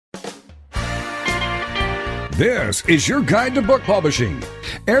This is your guide to book publishing.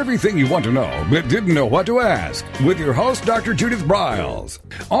 Everything you want to know but didn't know what to ask with your host, Dr. Judith Briles.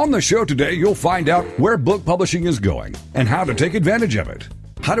 On the show today, you'll find out where book publishing is going and how to take advantage of it.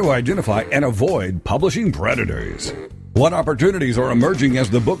 How to identify and avoid publishing predators. What opportunities are emerging as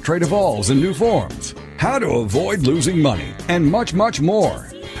the book trade evolves in new forms. How to avoid losing money and much, much more.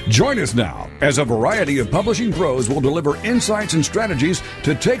 Join us now as a variety of publishing pros will deliver insights and strategies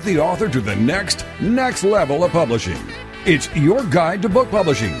to take the author to the next level of publishing. It's your guide to book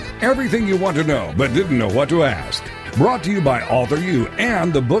publishing. Everything you want to know but didn't know what to ask. Brought to you by AuthorU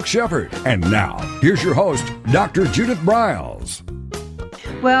and the Book Shepherd. And now, here's your host, Dr. Judith Briles.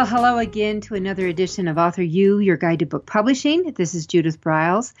 Well, hello again to another edition of AuthorU, your guide to book publishing. This is Judith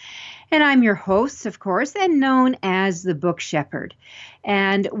Briles, and I'm your host, of course, and known as the Book Shepherd.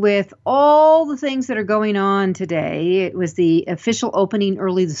 And with all the things that are going on today, it was the official opening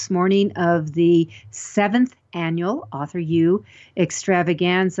early this morning of the 7th annual AuthorU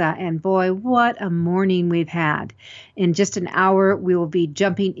extravaganza. And boy, what a morning we've had. In just an hour, we will be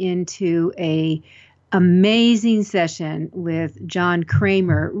jumping into a amazing session with John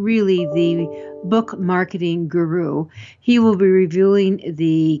Kramer, really the book marketing guru. He will be revealing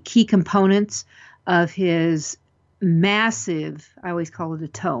the key components of his massive, I always call it a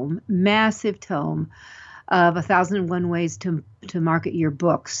tome, massive tome of 1,001 Ways to Market Your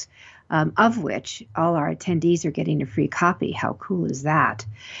Books, of which all our attendees are getting a free copy. How cool is that?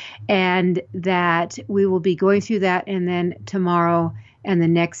 And that we will be going through that, and then tomorrow and the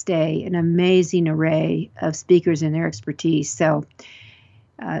next day, an amazing array of speakers and their expertise. So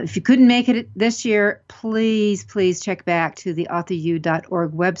if you couldn't make it this year, please check back to the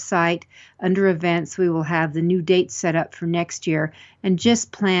AuthorU.org website. Under events, we will have the new dates set up for next year, and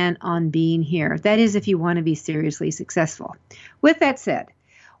just plan on being here. That is if you want to be seriously successful. With that said,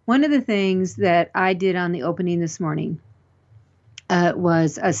 one of the things that I did on the opening this morning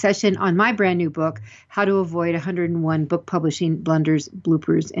was a session on my brand new book, How to Avoid 101 Book Publishing Blunders,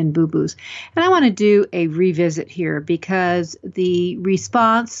 Bloopers, and Boo-Boos. And I want to do a revisit here because the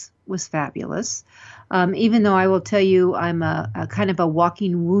response was fabulous. Even though I will tell you I'm a kind of a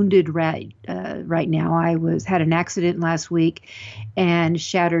walking wounded right now. I had an accident last week and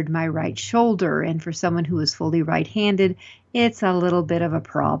shattered my right shoulder. And for someone who is fully right-handed, it's a little bit of a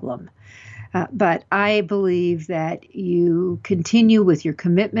problem. But I believe that you continue with your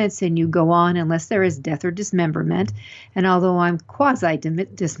commitments and you go on unless there is death or dismemberment. And although I'm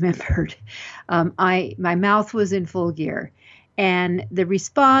quasi-dismembered, my mouth was in full gear. And the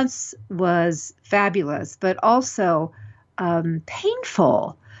response was fabulous, but also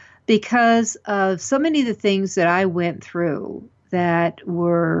painful because of so many of the things that I went through that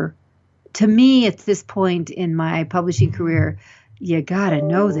were, to me at this point in my publishing career, you gotta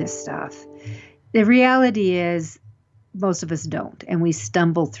know this stuff. The reality is most of us don't, and we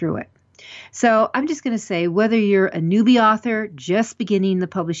stumble through it. So I'm just going to say, whether you're a newbie author just beginning the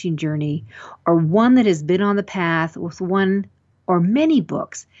publishing journey, or one that has been on the path with one or many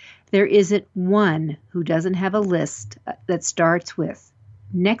books, there isn't one who doesn't have a list that starts with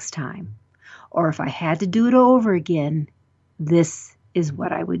next time, or if I had to do it over again, this is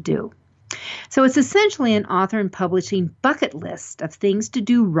what I would do. So it's essentially an author and publishing bucket list of things to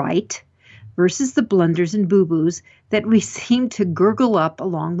do right versus the blunders and boo-boos that we seem to gurgle up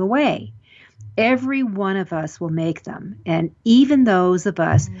along the way. Every one of us will make them, and even those of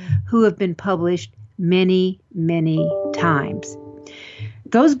us who have been published many, many times.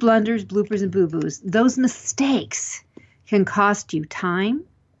 Those blunders, bloopers, and boo-boos, those mistakes can cost you time,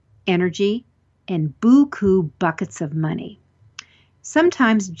 energy, and buku buckets of money.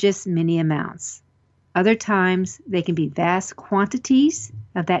 Sometimes just many amounts. Other times they can be vast quantities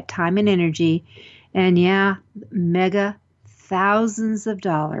of that time and energy, and mega thousands of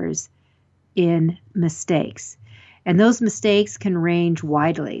dollars in mistakes. And those mistakes can range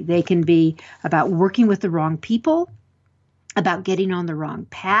widely. They can be about working with the wrong people, about getting on the wrong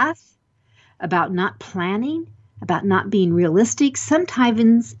path, about not planning, about not being realistic,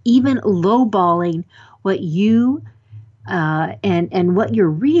 sometimes even lowballing what you and what your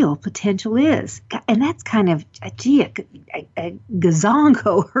real potential is. And that's kind of, a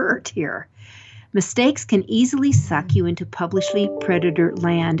gazongo hurt here. Mistakes can easily suck you into publishing predator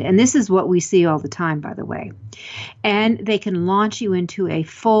land. And this is what we see all the time, by the way. And they can launch you into a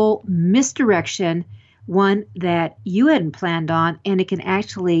full misdirection, one that you hadn't planned on, and it can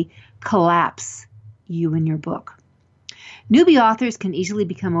actually collapse you and your book. Newbie authors can easily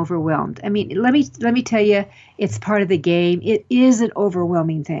become overwhelmed. I mean, let me tell you, it's part of the game. It is an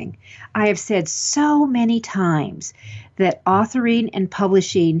overwhelming thing. I have said so many times that authoring and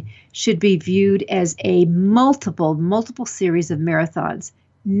publishing should be viewed as a multiple series of marathons.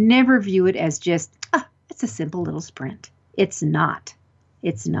 Never view it as just, it's a simple little sprint. It's not.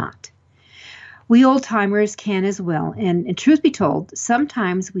 It's not. We old-timers can as well. And truth be told,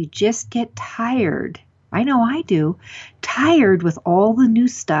 sometimes we just get tired. I know I do. Tired with all the new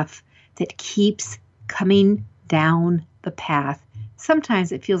stuff that keeps coming down the path.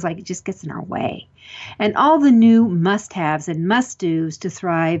 Sometimes it feels like it just gets in our way. And all the new must-haves and must-dos to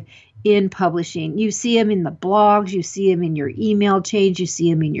thrive in publishing. You see them in the blogs. You see them in your email chains. You see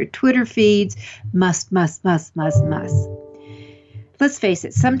them in your Twitter feeds. Must. Let's face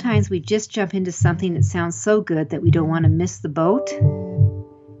it, sometimes we just jump into something that sounds so good that we don't want to miss the boat.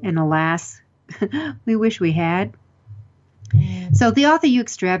 And alas, we wish we had. So the AuthorU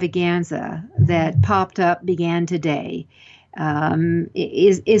extravaganza that popped up began today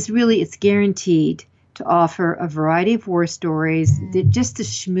it's guaranteed to offer a variety of war stories, just the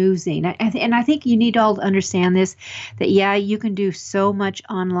schmoozing. And I think you need all to understand this, that yeah, you can do so much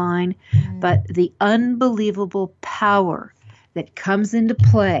online, but the unbelievable power that comes into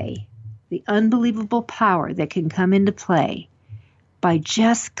play, the unbelievable power that can come into play by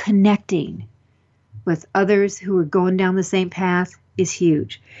just connecting with others who are going down the same path is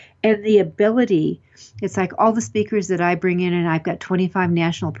huge. And the ability, it's like all the speakers that I bring in, and I've got 25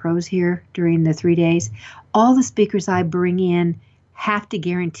 national pros here during the 3 days, all the speakers I bring in have to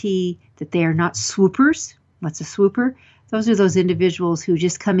guarantee that they are not swoopers. What's a swooper? Those are those individuals who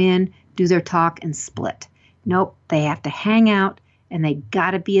just come in, do their talk, and split. Nope, they have to hang out, and they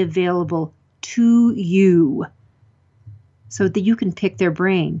got to be available to you so that you can pick their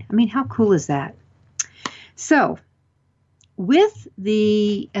brain. I mean, how cool is that? So, with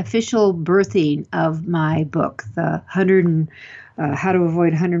the official birthing of my book, the How to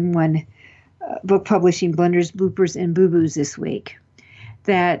Avoid 101 Book Publishing Blunders, Bloopers, and Boo-Boos this week,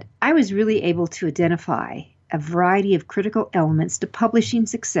 that I was really able to identify a variety of critical elements to publishing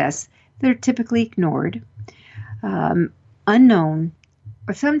success that are typically ignored, unknown,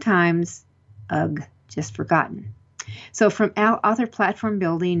 or sometimes, just forgotten. So from author platform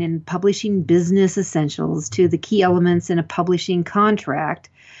building and publishing business essentials to the key elements in a publishing contract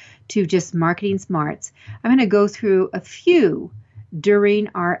to just marketing smarts, I'm going to go through a few during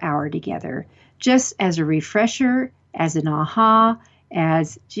our hour together, just as a refresher, as an aha,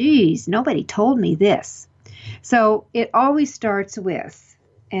 as, geez, nobody told me this. So it always starts with,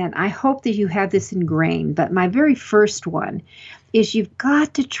 and I hope that you have this ingrained, but my very first one is you've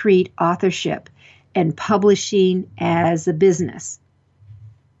got to treat authorship and publishing as a business.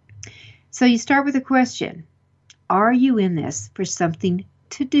 So you start with a question. Are you in this for something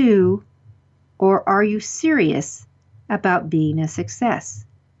to do, or are you serious about being a success?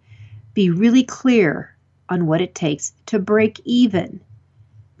 Be really clear on what it takes to break even.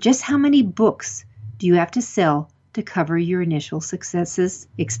 Just how many books do you have to sell to cover your initial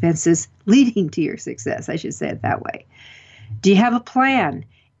expenses leading to your success? I should say it that way. Do you have a plan?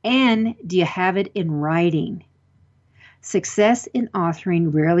 And do you have it in writing? Success in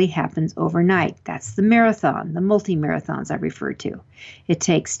authoring rarely happens overnight. That's the marathon, the multi-marathons I refer to. It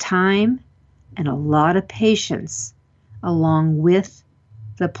takes time and a lot of patience along with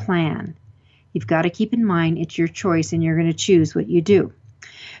the plan. You've got to keep in mind it's your choice and you're going to choose what you do.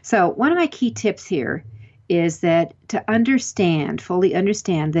 So one of my key tips here is that to fully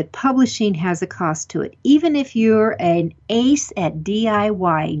understand that publishing has a cost to it. Even if you're an ace at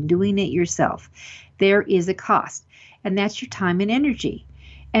DIY, doing it yourself, there is a cost. And that's your time and energy.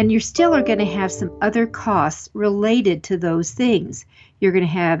 And you still are going to have some other costs related to those things. You're going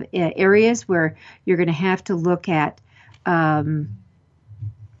to have areas where you're going to have to look at a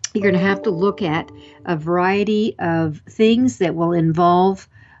variety of things that will involve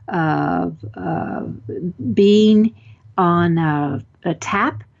being on a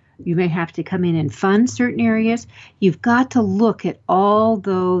tap. You may have to come in and fund certain areas. You've got to look at all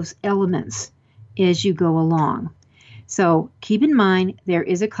those elements as you go along. So keep in mind there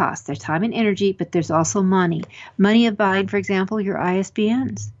is a cost. There's time and energy, but there's also money. Money of buying, for example, your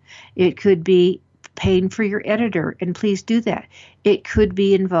ISBNs. It could be paying for your editor, and please do that. It could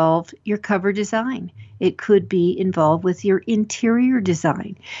be involved your cover design. It could be involved with your interior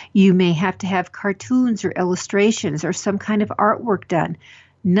design. You may have to have cartoons or illustrations or some kind of artwork done.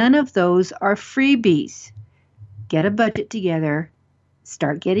 None of those are freebies. Get a budget together.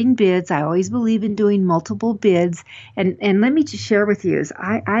 Start getting bids. I always believe in doing multiple bids. And let me just share with you,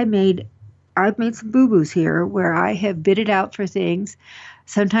 I I've made some boo-boos here where I have bid it out for things.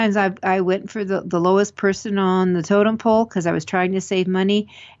 Sometimes I went for the lowest person on the totem pole because I was trying to save money,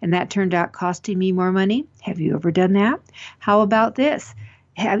 and that turned out costing me more money. Have you ever done that? How about this?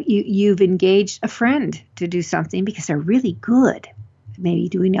 You've engaged a friend to do something because they're really good, maybe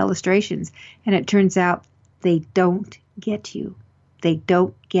doing illustrations, and it turns out they don't get you. They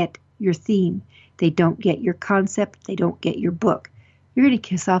don't get your theme. They don't get your concept. They don't get your book. You're going to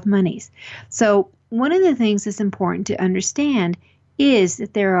kiss off monies. So one of the things that's important to understand is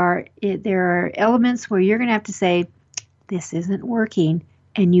that there are elements where you're going to have to say, this isn't working,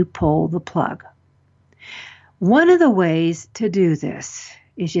 and you pull the plug. One of the ways to do this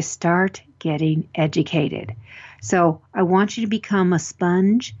is you start getting educated. So I want you to become a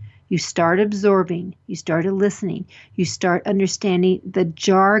sponge. You start absorbing. You start listening. You start understanding the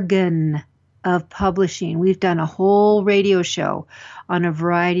jargon of publishing. We've done a whole radio show on a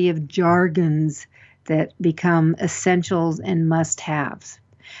variety of jargons that become essentials and must-haves.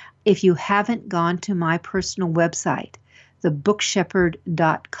 If you haven't gone to my personal website,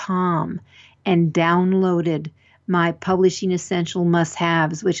 thebookshepherd.com, and downloaded my publishing essential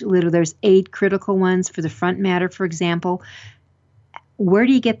must-haves, which literally there's 8 critical ones for the front matter, for example. Where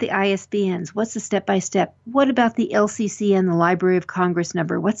do you get the ISBNs? What's the step-by-step? What about the LCCN, the Library of Congress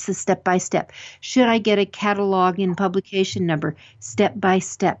number? What's the step-by-step? Should I get a catalog and publication number?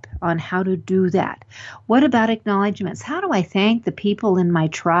 Step-by-step on how to do that. What about acknowledgments? How do I thank the people in my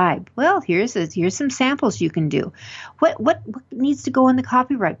tribe? Well, here's some samples you can do. What needs to go on the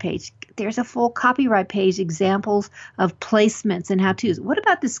copyright page? There's a full copyright page, examples of placements and how-tos. What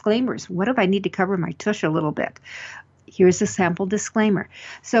about disclaimers? What if I need to cover my tush a little bit? Here's a sample disclaimer.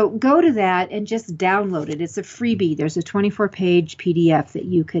 So go to that and just download it. It's a freebie. There's a 24-page PDF that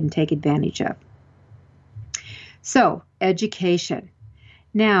you can take advantage of. So, education.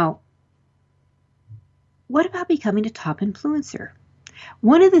 Now, what about becoming a top influencer?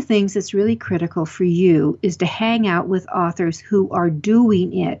 One of the things that's really critical for you is to hang out with authors who are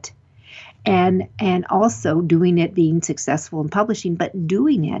doing it and also doing it, being successful in publishing, but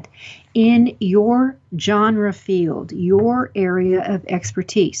doing it in your genre field, your area of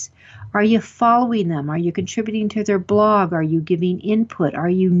expertise. Are you following them? Are you contributing to their blog? Are you giving input?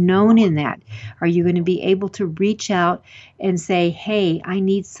 Are you known in that? Are you going to be able to reach out and say, hey, I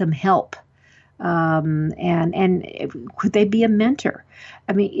need some help? And could they be a mentor?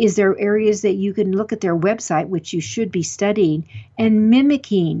 I mean, is there areas that you can look at their website, which you should be studying, and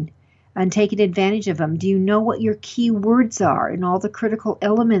mimicking and taking advantage of them? Do you know what your key words are and all the critical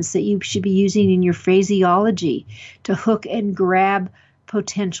elements that you should be using in your phraseology to hook and grab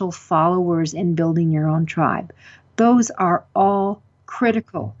potential followers and building your own tribe? Those are all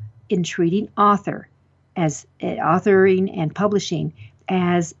critical in treating authoring and publishing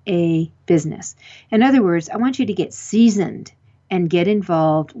as a business. In other words, I want you to get seasoned and get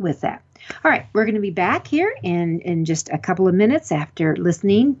involved with that. All right, we're going to be back here in just a couple of minutes after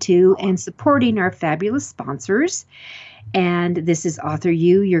listening to and supporting our fabulous sponsors. And this is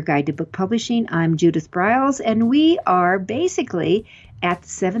AuthorU, your guide to book publishing. I'm Judith Briles, and we are basically at the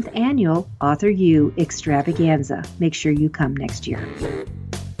 7th annual AuthorU extravaganza. Make sure you come next year.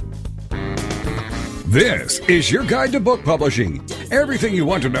 This is your guide to book publishing. Everything you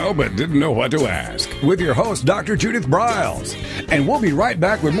want to know but didn't know what to ask. With your host, Dr. Judith Briles. And we'll be right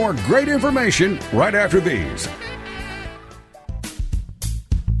back with more great information right after these.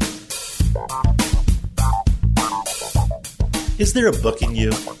 Is there a book in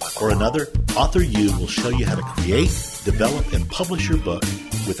you or another? AuthorU will show you how to create, develop, and publish your book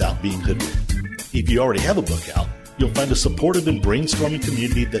without being hoodwinked. If you already have a book out, you'll find a supportive and brainstorming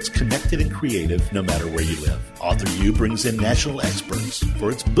community that's connected and creative no matter where you live. AuthorU brings in national experts for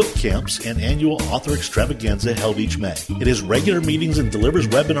its book camps and annual author extravaganza held each May. It has regular meetings and delivers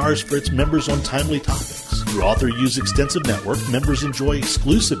webinars for its members on timely topics. Through AuthorU's extensive network, members enjoy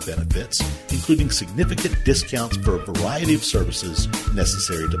exclusive benefits, including significant discounts for a variety of services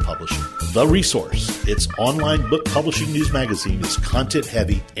necessary to publishing. The Resource, its online book publishing news magazine, is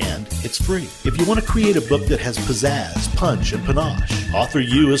content-heavy and it's free. If you want to create a book that has pizzazz, punch, and panache,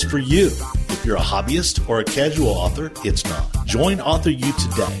 AuthorU is for you. If you're a hobbyist or a casual author, it's not. Join AuthorU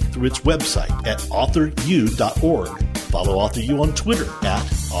today through its website at AuthorU.org. Follow AuthorU on Twitter at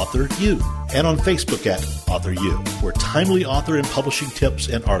AuthorU and on Facebook at AuthorU, where timely author and publishing tips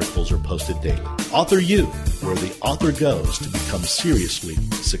and articles are posted daily. AuthorU, where the author goes to become seriously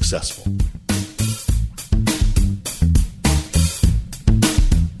successful.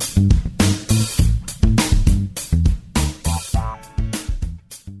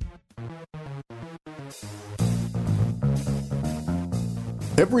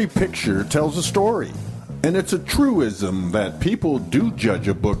 Every picture tells a story. And it's a truism that people do judge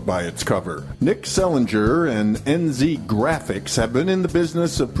a book by its cover. Nick Sellinger and NZ Graphics have been in the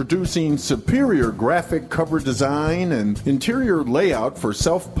business of producing superior graphic cover design and interior layout for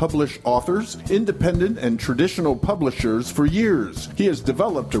self-published authors, independent and traditional publishers for years. He has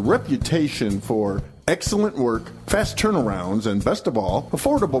developed a reputation for excellent work, fast turnarounds, and best of all,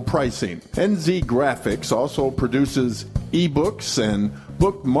 affordable pricing. NZ Graphics also produces ebooks and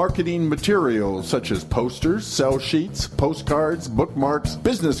book marketing materials such as posters, sell sheets, postcards, bookmarks,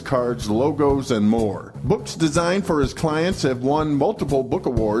 business cards, logos, and more. Books designed for his clients have won multiple book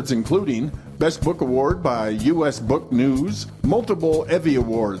awards, including Best Book Award by U.S. Book News, multiple Evie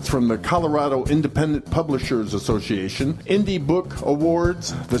Awards from the Colorado Independent Publishers Association, Indie Book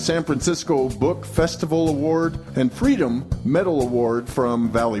Awards, the San Francisco Book Festival Award, and Freedom Medal Award from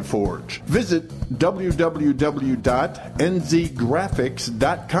Valley Forge. Visit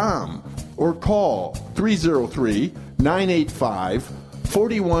www.nzgraphics.com or call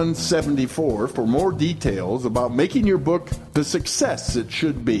 303-985-4174 for more details about making your book the success it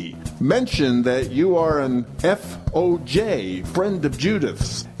should be. Mention that you are an FOJ, friend of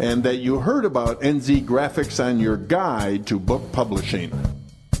Judith's, and that you heard about NZ Graphics on your guide to book publishing.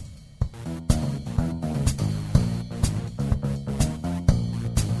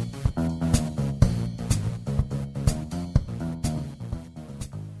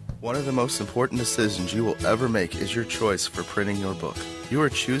 One of the most important decisions you will ever make is your choice for printing your book. You are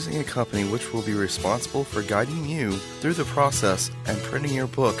choosing a company which will be responsible for guiding you through the process and printing your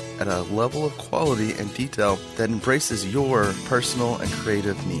book at a level of quality and detail that embraces your personal and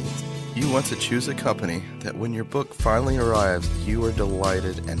creative needs. You want to choose a company that when your book finally arrives, you are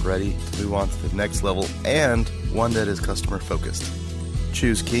delighted and ready to move on to the next level, and one that is customer focused.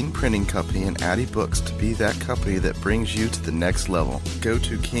 Choose King Printing Company and Addy Books to be that company that brings you to the next level. Go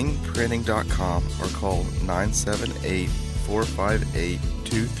to kingprinting.com or call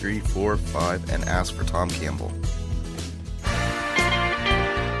 978-458-2345 and ask for Tom Campbell.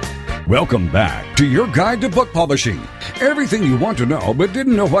 Welcome back to your guide to book publishing. Everything you want to know but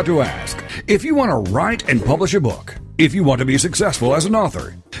didn't know what to ask. If you want to write and publish a book, if you want to be successful as an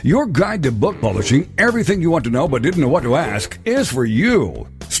author, your guide to book publishing, everything you want to know but didn't know what to ask, is for you.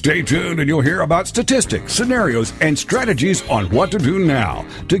 Stay tuned and you'll hear about statistics, scenarios, and strategies on what to do now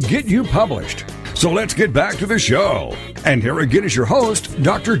to get you published. So let's get back to the show. And here again is your host,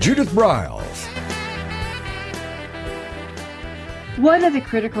 Dr. Judith Briles. One of the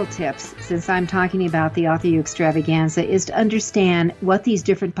critical tips, since I'm talking about the AuthorU extravaganza, is to understand what these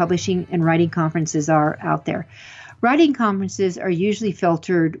different publishing and writing conferences are out there. Writing conferences are usually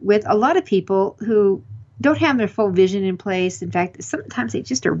filtered with a lot of people who don't have their full vision in place. In fact, sometimes they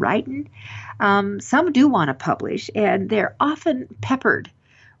just are writing. Some do want to publish, and they're often peppered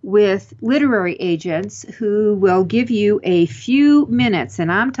with literary agents who will give you a few minutes,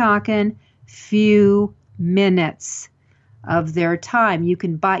 and I'm talking few minutes of their time. You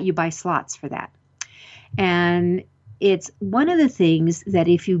buy slots for that. And it's one of the things that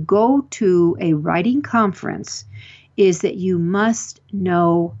if you go to a writing conference is that you must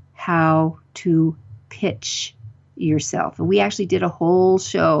know how to pitch yourself. And we actually did a whole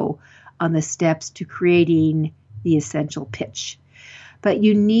show on the steps to creating the essential pitch. But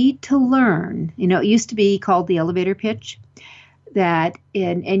you need to learn, it used to be called the elevator pitch, that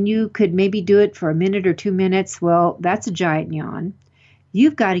and you could maybe do it for a minute or 2 minutes. Well, that's a giant yawn.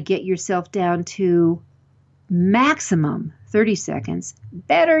 You've got to get yourself down to maximum 30 seconds.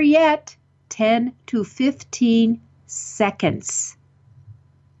 Better yet, 10 to 15 seconds.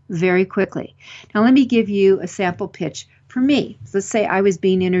 Very quickly. Now, let me give you a sample pitch for me. Let's say I was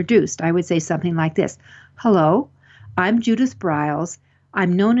being introduced. I would say something like this. Hello, I'm Judith Briles.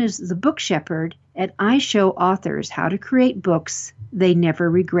 I'm known as the Book Shepherd, and I show authors how to create books they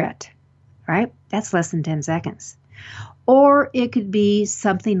never regret. Right? That's less than 10 seconds. Or it could be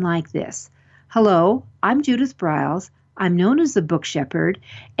something like this. Hello, I'm Judith Briles. I'm known as the Book Shepherd,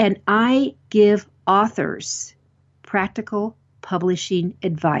 and I give authors practical publishing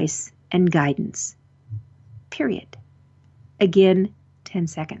advice and guidance. Period. Again, 10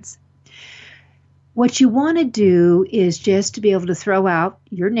 seconds. What you want to do is just to be able to throw out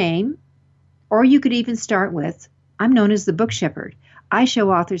your name, or you could even start with, I'm known as the Book Shepherd. I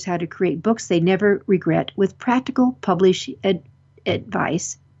show authors how to create books they never regret with practical publishing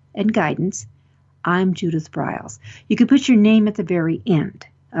advice and guidance. I'm Judith Briles. You could put your name at the very end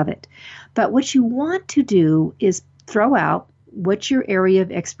of it. But what you want to do is throw out what your area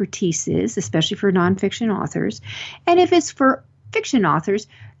of expertise is, especially for nonfiction authors. And if it's for fiction authors,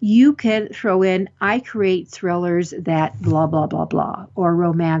 you can throw in, I create thrillers that blah, blah, blah, blah, or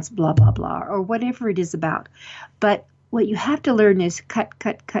romance, blah, blah, blah, or whatever it is about. But what you have to learn is cut,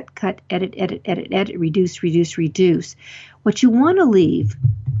 edit, reduce, reduce. What you want to leave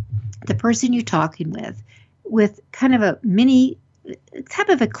the person you're talking with kind of a mini, type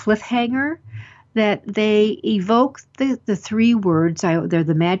of a cliffhanger, that they evoke the three words, they're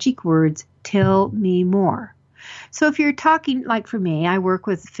the magic words, tell me more. So if you're talking, like for me, I work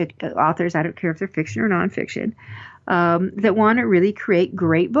with authors, I don't care if they're fiction or nonfiction, that want to really create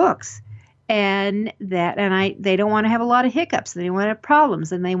great books. And they don't want to have a lot of hiccups. They don't want to have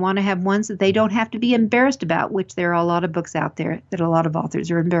problems, and they want to have ones that they don't have to be embarrassed about, which there are a lot of books out there that a lot of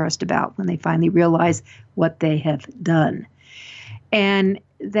authors are embarrassed about when they finally realize what they have done. And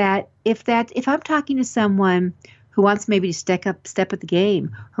that if I'm talking to someone who wants maybe to step up the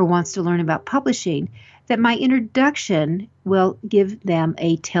game, or wants to learn about publishing, that my introduction will give them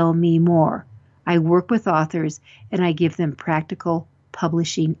a tell me more. I work with authors and I give them practical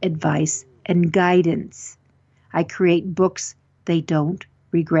publishing advice and guidance. I create books they don't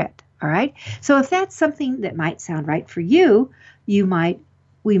regret. All right. So if that's something that might sound right for you, we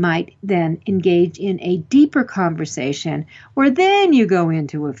might then engage in a deeper conversation, where then you go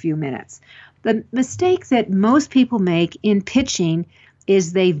into a few minutes. The mistake that most people make in pitching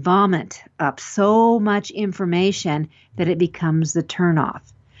is they vomit up so much information that it becomes the turnoff.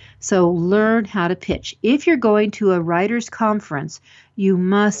 So learn how to pitch. If you're going to a writer's conference, you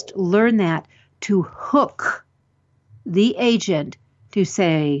must learn that to hook the agent to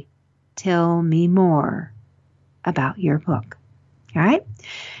say, tell me more about your book. All right.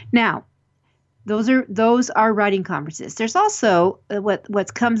 Now, those are writing conferences. There's also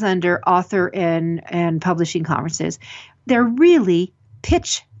what comes under author and publishing conferences. They're really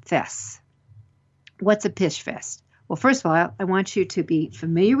pitch fests. What's a pitch fest? Well, first of all, I want you to be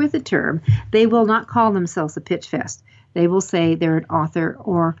familiar with the term. They will not call themselves a pitch fest. They will say they're an author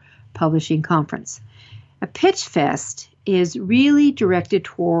or publishing conference. A pitch fest is really directed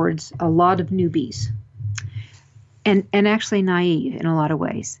towards a lot of newbies and actually naive in a lot of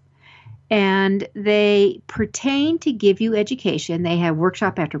ways. And they pertain to give you education. They have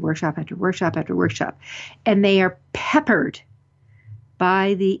workshop after workshop after workshop after workshop. And they are peppered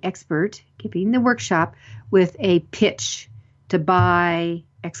by the expert giving the workshop with a pitch to buy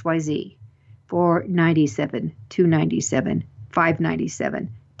XYZ for $97, $297, $597,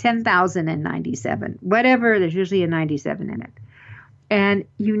 $10,097, whatever. There's usually a 97 in it. And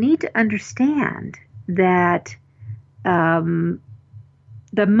you need to understand that the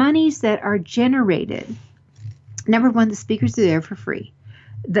monies that are generated, number one, the speakers are there for free.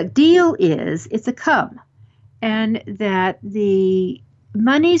 The deal is it's a come, and that the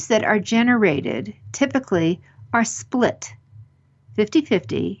monies that are generated typically are split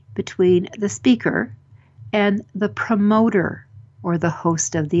 50-50 between the speaker and the promoter or the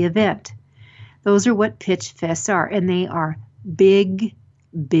host of the event. Those are what pitch fests are, and they are big,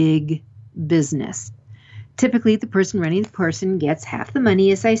 big business. Typically, the person running the person gets half the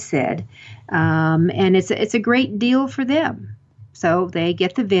money, as I said, and it's a great deal for them. So they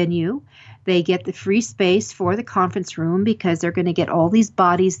get the venue. They get the free space for the conference room because they're going to get all these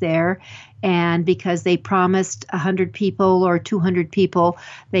bodies there. And because they promised 100 people or 200 people,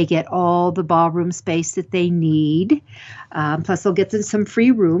 they get all the ballroom space that they need. Plus, they'll get them some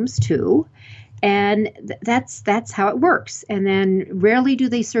free rooms, too. And that's how it works. And then rarely do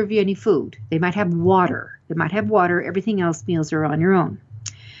they serve you any food. They might have water. Everything else, meals are on your own.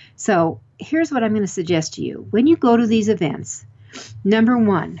 So here's what I'm going to suggest to you. When you go to these events, number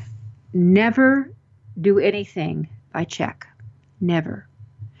one, never do anything by check. Never.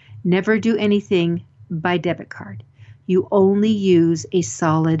 Never do anything by debit card. You only use a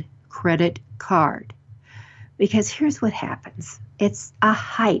solid credit card. Because here's what happens. It's a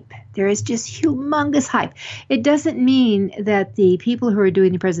hype. There is just humongous hype. It doesn't mean that the people who are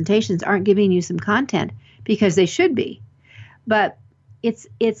doing the presentations aren't giving you some content, because they should be. But it's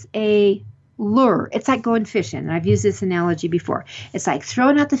a lure. It's like going fishing. And I've used this analogy before. It's like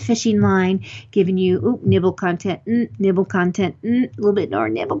throwing out the fishing line, giving you nibble content, a little bit more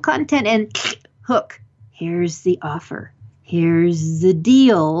nibble content, and hook. Here's the offer. Here's the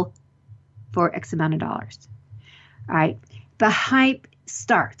deal for X amount of dollars. All right. The hype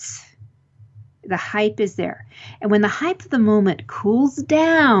starts. The hype is there. And when the hype of the moment cools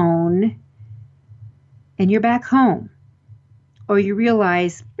down and you're back home, or you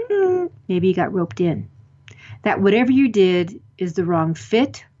realize maybe you got roped in, that whatever you did is the wrong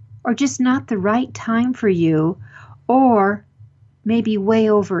fit, or just not the right time for you, or maybe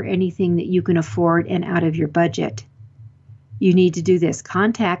way over anything that you can afford and out of your budget, you need to do this.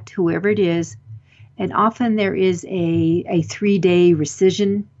 Contact whoever it is. And often there is a 3-day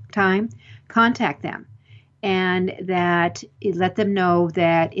rescission time. Contact them and that let them know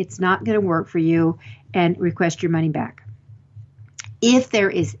that it's not going to work for you and request your money back. If there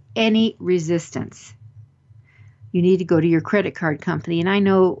is any resistance, you need to go to your credit card company. And I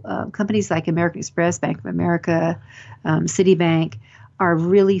know companies like American Express, Bank of America, Citibank are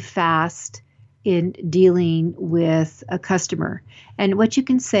really fast in dealing with a customer. And what you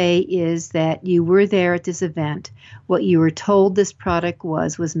can say is that you were there at this event. What you were told this product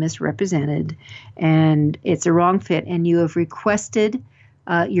was misrepresented, and it's a wrong fit, and you have requested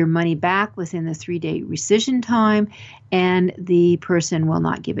your money back within the 3-day rescission time, and the person will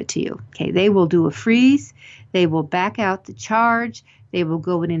not give it to you. Okay, they will do a freeze. They will back out the charge. They will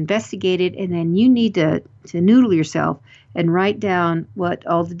go and investigate it, and then you need to noodle yourself and write down what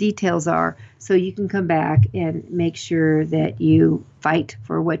all the details are so you can come back and make sure that you fight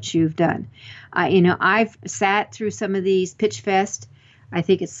for what you've done. I've sat through some of these pitch fest. I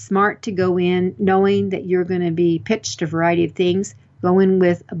think it's smart to go in knowing that you're going to be pitched a variety of things. Go in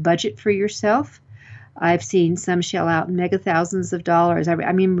with a budget for yourself. I've seen some shell out mega thousands of dollars. I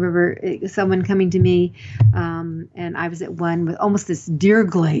remember someone coming to me, and I was at one with almost this deer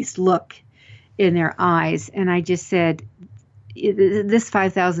glazed look in their eyes. And I just said, this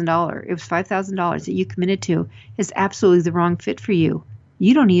 $5,000, it was $5,000 that you committed to, is absolutely the wrong fit for you.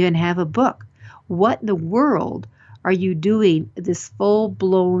 You don't even have a book. What in the world are you doing this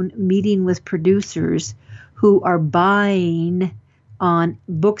full-blown meeting with producers who are buying on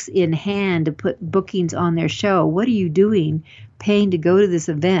books in hand to put bookings on their show? What are you doing paying to go to this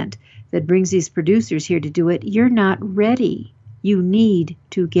event that brings these producers here to do it? You're not ready. You need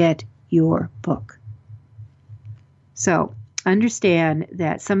to get your book. So understand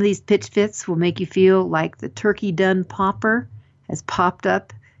that some of these pitch fits will make you feel like the turkey done popper has popped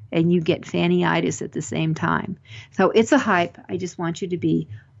up and you get fanny-itis at the same time. So it's a hype. I just want you to be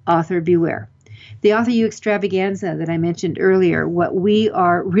author beware. The AuthorU extravaganza that I mentioned earlier, what we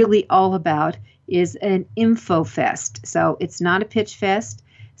are really all about is an info fest. So it's not a pitch fest.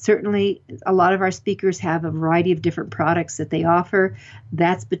 Certainly, a lot of our speakers have a variety of different products that they offer.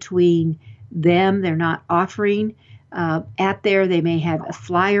 That's between them. They're not offering at there. They may have a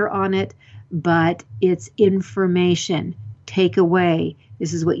flyer on it, but it's information. Take away.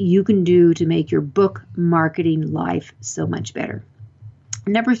 This is what you can do to make your book marketing life so much better.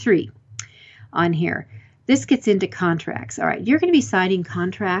 Number 3 on here. This gets into contracts. All right, you're going to be signing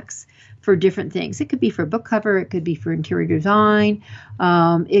contracts for different things. It could be for a book cover. It could be for interior design.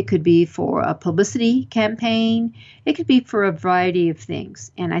 It could be for a publicity campaign. It could be for a variety of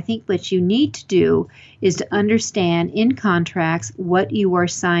things. And I think what you need to do is to understand in contracts what you are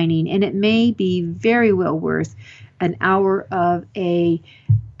signing. And it may be very well worth an hour of a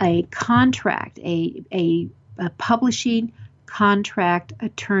contract, a publishing contract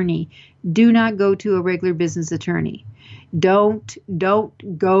attorney. Do not go to a regular business attorney. Don't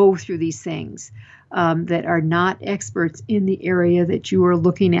go through these things that are not experts in the area that you are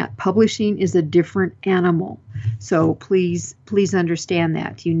looking at. Publishing is a different animal. So please understand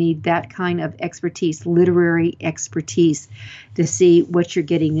that. You need that kind of expertise, literary expertise, to see what you're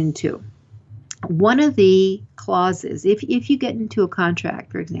getting into. One of the clauses, if you get into a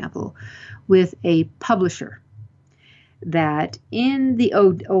contract, for example, with a publisher, that in the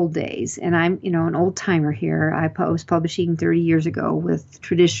old days, and I'm an old timer here, I was publishing 30 years ago with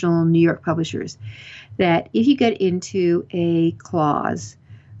traditional New York publishers, that if you get into a clause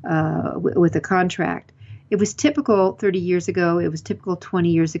with a contract, it was typical 30 years ago, it was typical 20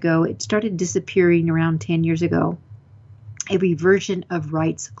 years ago, it started disappearing around 10 years ago, a reversion of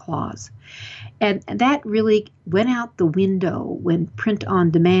rights clause. And that really went out the window when print on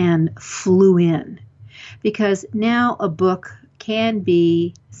demand flew in. Because now a book can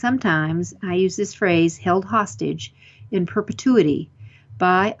be, sometimes, I use this phrase, held hostage in perpetuity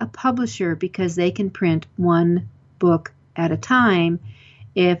by a publisher because they can print one book at a time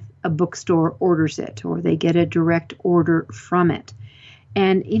if a bookstore orders it or they get a direct order from it.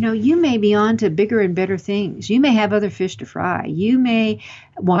 And, you may be on to bigger and better things. You may have other fish to fry. You may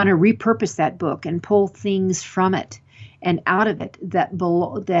want to repurpose that book and pull things from it and out of it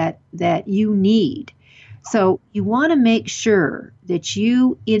that you need. So you want to make sure that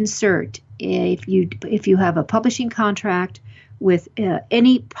you insert, if you have a publishing contract with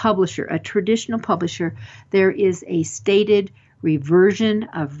any publisher, a traditional publisher, there is a stated reversion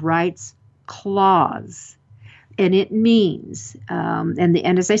of rights clause. And it means,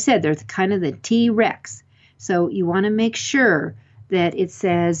 and as I said, they're kind of the T-Rex. So you want to make sure that it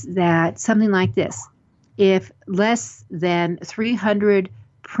says that something like this: if less than 300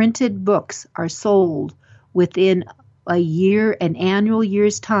 printed books are sold within a year, an annual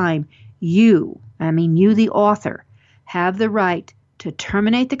year's time, you, the author, have the right to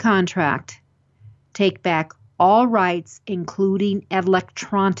terminate the contract, take back all rights, including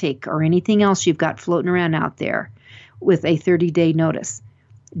electronic or anything else you've got floating around out there, with a 30-day notice.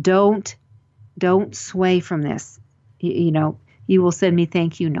 Don't sway from this. You will send me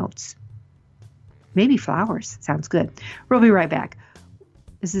thank you notes. Maybe flowers. Sounds good. We'll be right back.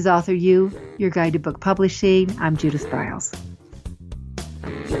 This is AuthorU, your guide to book publishing. I'm Judith Briles.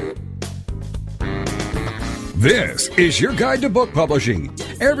 This is your guide to book publishing.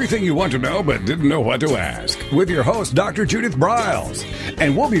 Everything you want to know but didn't know what to ask, with your host, Dr. Judith Briles.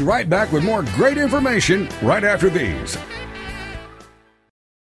 And we'll be right back with more great information right after these.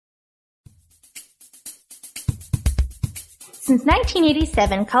 Since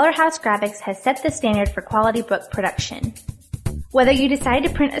 1987, Color House Graphics has set the standard for quality book production. Whether you decide to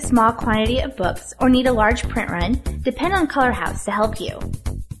print a small quantity of books or need a large print run, depend on Color House to help you.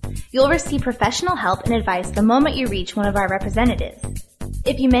 You'll receive professional help and advice the moment you reach one of our representatives.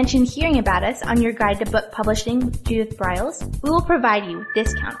 If you mention hearing about us on your guide to book publishing with Judith Briles, we will provide you a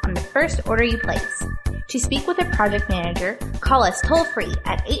discount on the first order you place. To speak with a project manager, call us toll-free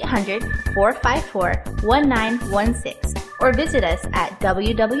at 800-454-1916 or visit us at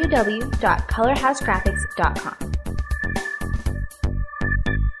www.colorhousegraphics.com.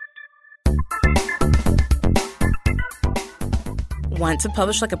 Want to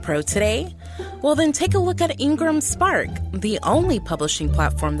publish like a pro today? Well, then take a look at Ingram Spark, the only publishing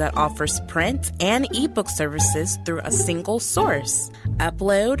platform that offers print and ebook services through a single source.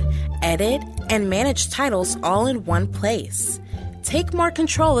 Upload, edit, and manage titles all in one place. Take more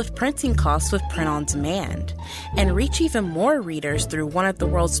control of printing costs with print on demand, and reach even more readers through one of the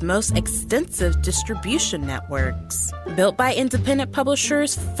world's most extensive distribution networks. Built by independent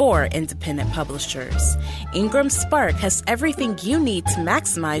publishers for independent publishers, Ingram Spark has everything you need to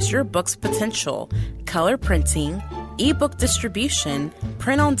maximize your book's potential: color printing, ebook distribution,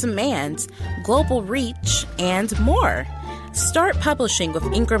 print on demand, global reach, and more. Start publishing with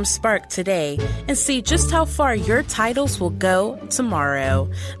Ingram Spark today and see just how far your titles will go tomorrow.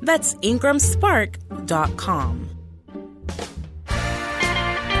 That's ingramspark.com.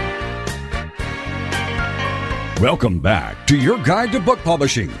 Welcome back to your guide to book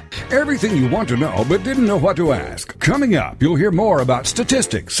publishing. Everything you want to know but didn't know what to ask. Coming up, you'll hear more about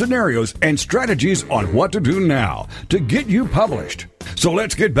statistics, scenarios, and strategies on what to do now to get you published. So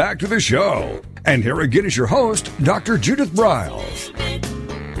let's get back to the show. And here again is your host, Dr. Judith Briles.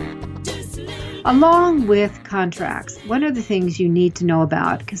 Along with contracts, one of the things you need to know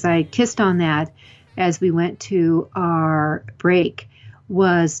about, because I kissed on that as we went to our break,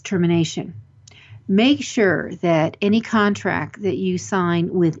 was termination. Make sure that any contract that you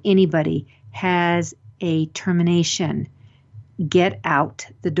sign with anybody has a termination, get out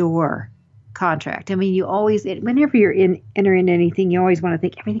the door contract. You always, whenever you're entering anything, you always want to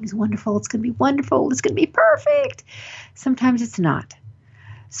think everything's wonderful. It's going to be wonderful. It's going to be perfect. Sometimes it's not.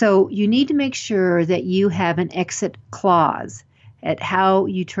 So you need to make sure that you have an exit clause at how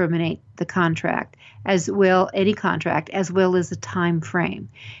you terminate the contract, as well, any contract, as well as a time frame.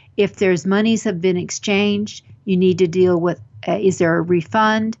 If there's monies have been exchanged, you need to deal with, is there a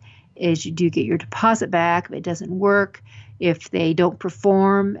refund? Do you get your deposit back if it doesn't work? If they don't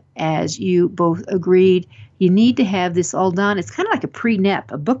perform as you both agreed, you need to have this all done. It's kind of like a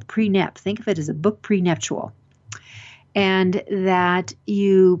prenup, a book prenup. Think of it as a book prenuptial. And that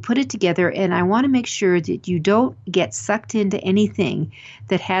you put it together, and I want to make sure that you don't get sucked into anything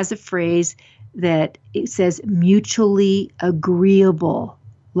that has a phrase that it says mutually agreeable.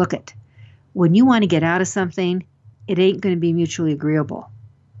 Look it. When you want to get out of something, it ain't going to be mutually agreeable.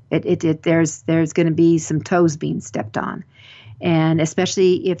 There's going to be some toes being stepped on, and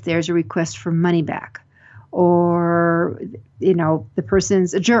especially if there's a request for money back, or the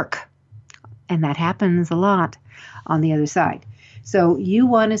person's a jerk, and that happens a lot on the other side. So you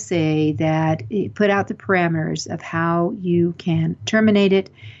want to say that, put out the parameters of how you can terminate it,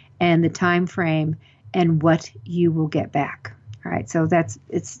 and the time frame, and what you will get back. All right, so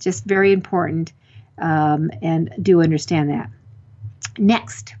it's just very important, and do understand that.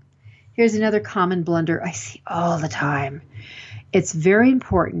 Next. Here's another common blunder I see all the time. It's very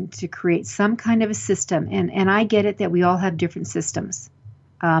important to create some kind of a system, and I get it that we all have different systems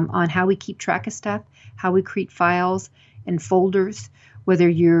on how we keep track of stuff, how we create files and folders, whether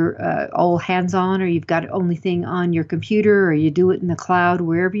you're all hands-on or you've got only thing on your computer or you do it in the cloud,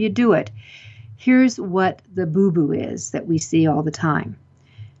 wherever you do it. Here's what the boo-boo is that we see all the time.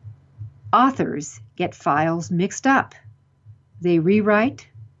 Authors get files mixed up. They rewrite,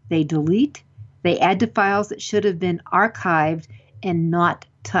 they delete, they add to files that should have been archived and not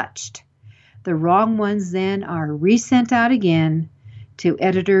touched. The wrong ones then are resent out again to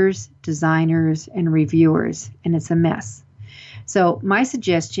editors, designers, and reviewers, and it's a mess. So my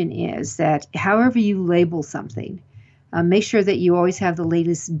suggestion is that however you label something, make sure that you always have the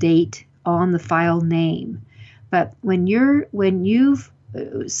latest date on the file name. But when you've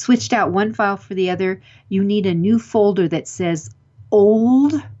switched out one file for the other, you need a new folder that says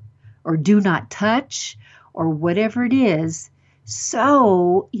old or do not touch or whatever it is,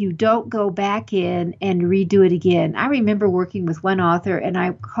 so you don't go back in and redo it again. I remember working with one author, and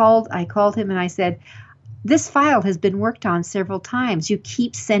I called him and I said, this file has been worked on several times. You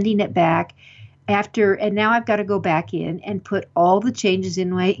keep sending it back and now I've got to go back in and put all the changes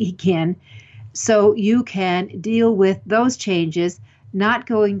in again so you can deal with those changes, not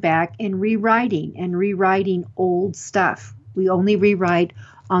going back and rewriting old stuff. We only rewrite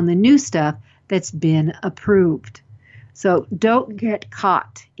on the new stuff that's been approved. So don't get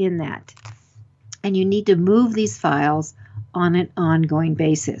caught in that. And you need to move these files on an ongoing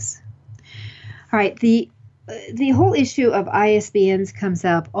basis. All right, the whole issue of ISBNs comes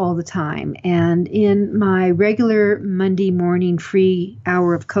up all the time. And in my regular Monday morning free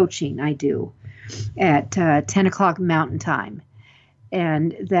hour of coaching I do at 10 o'clock Mountain Time.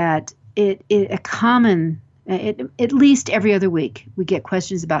 And that at least every other week, we get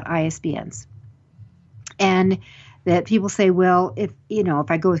questions about ISBNs. And that people say, well, if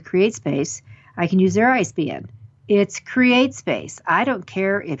I go with CreateSpace, I can use their ISBN. It's CreateSpace. I don't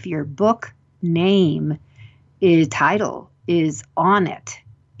care if your book name title is on it.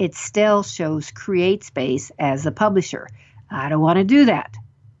 It still shows CreateSpace as a publisher. I don't want to do that.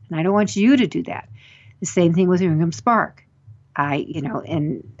 And I don't want you to do that. The same thing with Ingram Spark.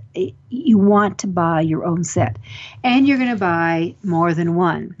 You want to buy your own set. And you're going to buy more than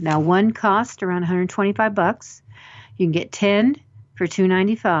one. Now, one costs around $125. You can get 10 for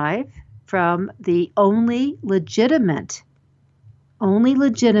 $295 from the only legitimate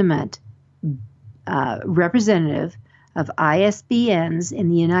representative of ISBNs in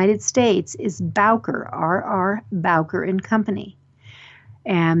the United States is Bowker, R.R. Bowker and Company.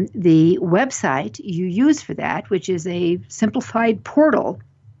 And the website you use for that, which is a simplified portal,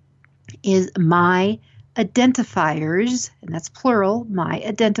 is myidentifiers, and that's plural,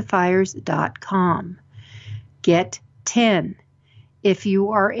 myidentifiers.com. Get 10. If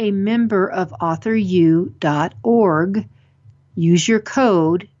you are a member of AuthorU.org, use your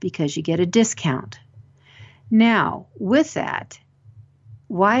code because you get a discount. Now, with that,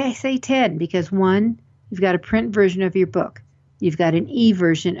 why I say 10? Because one, you've got a print version of your book. You've got an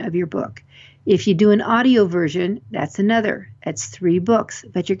e-version of your book. If you do an audio version, that's another. That's 3 books.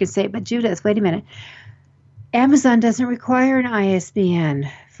 But you can say, but Judith, wait a minute. Amazon doesn't require an ISBN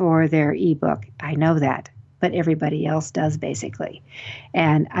for their ebook. I know that, but everybody else does basically.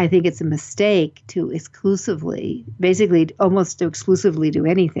 And I think it's a mistake to almost exclusively do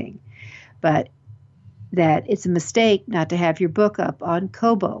anything. But that it's a mistake not to have your book up on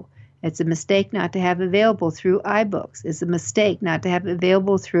Kobo. It's a mistake not to have available through iBooks. It's a mistake not to have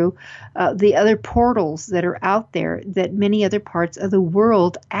available through the other portals that are out there that many other parts of the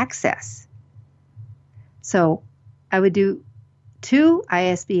world access. So I would do 2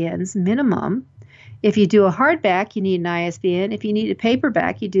 ISBNs minimum. If you do a hardback, you need an ISBN. If you need a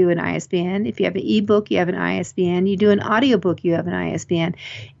paperback, you do an ISBN. If you have an ebook, you have an ISBN. You do an audiobook, you have an ISBN.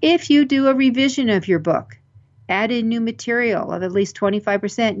 If you do a revision of your book, add in new material of at least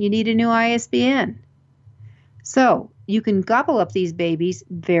 25%, you need a new ISBN. So you can gobble up these babies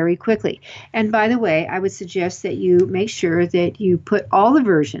very quickly. And by the way, I would suggest that you make sure that you put all the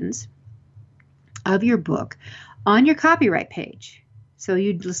versions of your book on your copyright page. So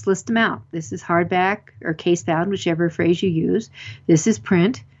you just list them out. This is hardback or casebound, whichever phrase you use. This is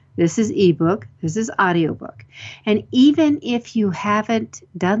print. This is ebook. This is audiobook. And even if you haven't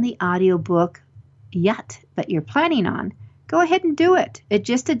done the audiobook yet, but you're planning on, go ahead and do it. It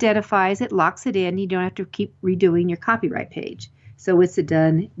just identifies it, locks it in. You don't have to keep redoing your copyright page. So it's a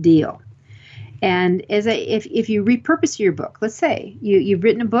done deal. And if you repurpose your book, let's say you've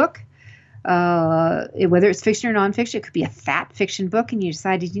written a book, whether it's fiction or nonfiction, it could be a fat fiction book, and you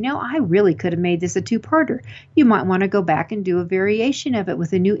decided, I really could have made this a 2-parter. You might want to go back and do a variation of it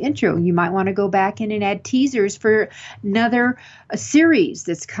with a new intro. You might want to go back in and add teasers for another series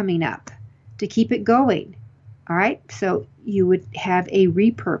that's coming up to keep it going. All right, so you would have a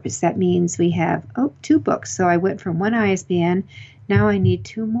repurpose. That means we have 2 books. So I went from 1 ISBN, now I need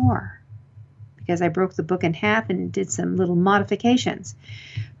 2 more because I broke the book in half and did some little modifications.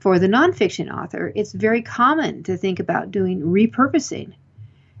 For the nonfiction author, it's very common to think about doing repurposing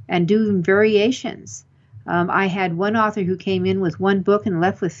and doing variations. I had one author who came in with one book and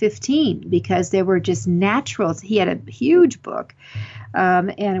left with 15 because they were just natural. He had a huge book,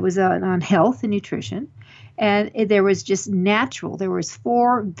 and it was on health and nutrition. And there was just natural. There was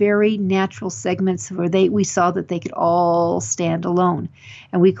 4 very natural segments where we saw that they could all stand alone.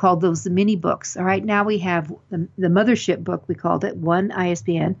 And we called those the mini books. All right, now we have the mothership book, we called it, 1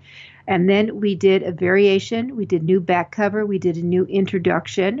 ISBN. And then we did a variation. We did new back cover. We did a new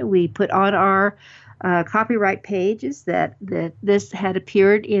introduction. We put on our copyright pages that this had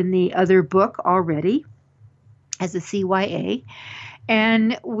appeared in the other book already as a CYA.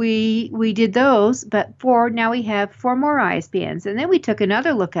 And we did those, but now we have 4 more ISBNs. And then we took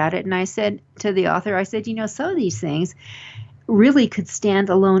another look at it, and I said to the author, I said, some of these things really could stand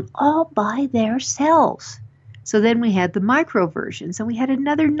alone all by themselves. So then we had the micro version. So we had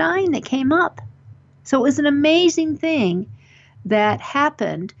another 9 that came up. So it was an amazing thing that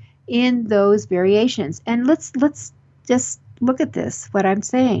happened in those variations. And let's just look at this, what I'm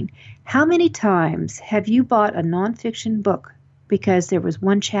saying. How many times have you bought a nonfiction book because there was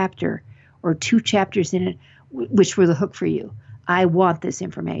 1 chapter or 2 chapters in it which were the hook for you? I want this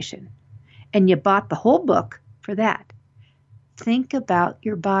information. And you bought the whole book for that. Think about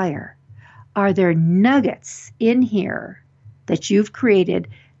your buyer. Are there nuggets in here that you've created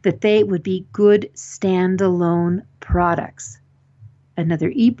that they would be good standalone products?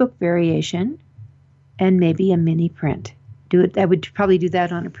 Another ebook variation and maybe a mini print. I would probably do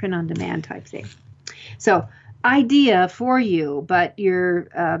that on a print on demand type thing. So idea for you, but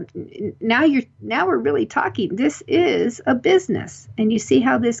now we're really talking. This is a business, and you see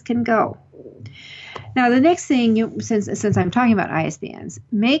how this can go. Now, the next thing, since I'm talking about ISBNs,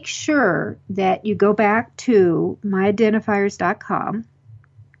 make sure that you go back to myidentifiers.com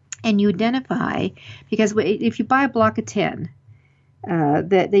and you identify, because if you buy a block of 10,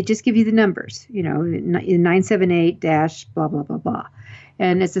 that they just give you the numbers, 978 dash blah, blah, blah, blah.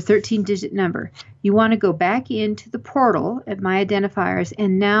 And it's a 13-digit number. You want to go back into the portal at My Identifiers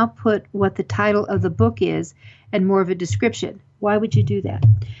and now put what the title of the book is and more of a description. Why would you do that?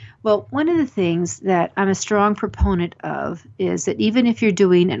 Well, one of the things that I'm a strong proponent of is that even if you're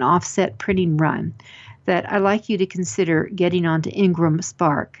doing an offset printing run, that I like you to consider getting onto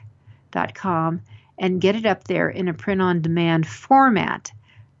ingramspark.com and get it up there in a print-on-demand format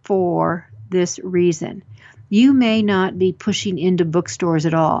for this reason. You may not be pushing into bookstores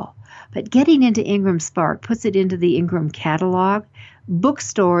at all, but getting into Ingram Spark puts it into the Ingram catalog.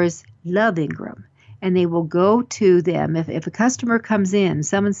 Bookstores love Ingram, and they will go to them. If a customer comes in,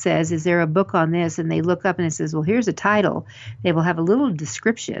 someone says, is there a book on this? And they look up and it says, well, here's a title. They will have a little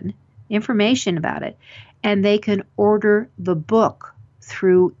description, information about it, and they can order the book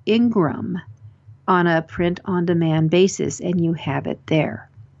through Ingram on a print-on-demand basis, and you have it there.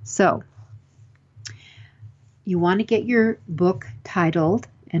 So you want to get your book titled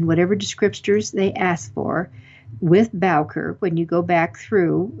and whatever descriptors they ask for with Bowker when you go back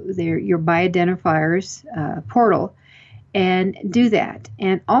through your by identifiers portal and do that.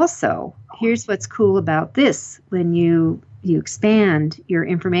 And also, here's what's cool about this when you expand your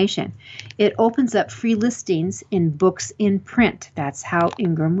information. It opens up free listings in books in print. That's how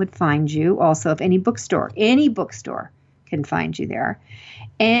Ingram would find you. Also, if any bookstore can find you there.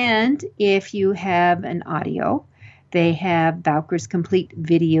 And if you have an audio, they have Bowker's complete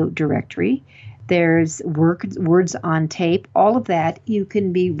video directory. There's words on tape. All of that, you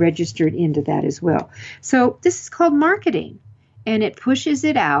can be registered into that as well. So this is called marketing, and it pushes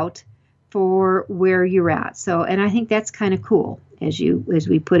it out for where you're at. So, and I think that's kind of cool as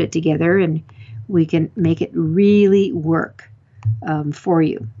we put it together, and we can make it really work for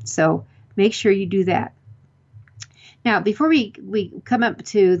you. So make sure you do that. Now, before we come up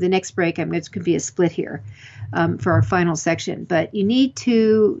to the next break, it's going to be a split here for our final section, but you need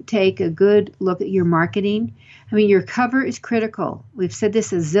to take a good look at your marketing. I mean, your cover is critical. We've said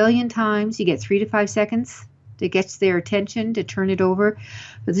this a zillion times. You get 3 to 5 seconds to get their attention, to turn it over.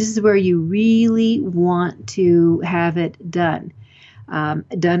 But this is where you really want to have it done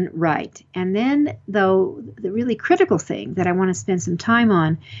right. And then, though, the really critical thing that I want to spend some time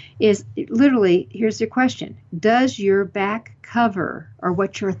on is literally, here's the question. Does your back cover, or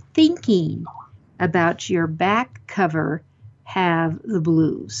what you're thinking about your back cover, have the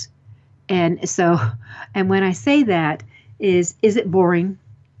blues? And so, and when I say that, is it boring?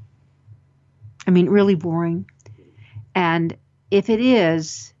 I mean, really boring. And if it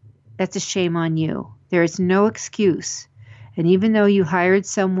is, that's a shame on you. There is no excuse. And even though you hired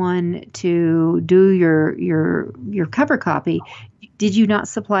someone to do your cover copy, did you not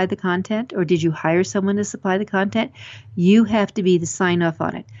supply the content, or did you hire someone to supply the content? You have to be the sign off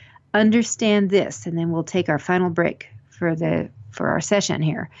on it. Understand this, and then we'll take our final break for our session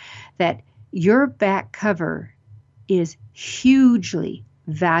here, that your back cover is hugely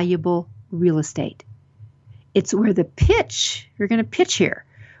valuable real estate. It's where the pitch, you're going to pitch here,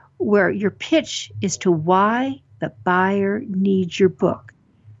 where your pitch is to why the buyer needs your book,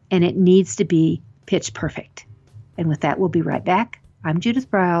 and it needs to be pitch perfect. And with that, we'll be right back. I'm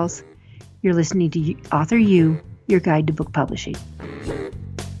Judith Briles. You're listening to AuthorU, your guide to book publishing.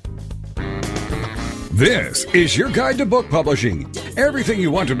 This is your guide to book publishing. Everything you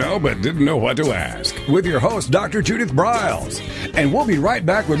want to know but didn't know what to ask, with your host, Dr. Judith Briles. And we'll be right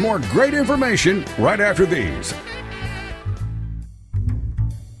back with more great information right after these.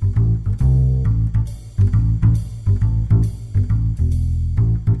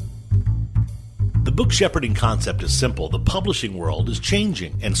 The book shepherding concept is simple. The publishing world is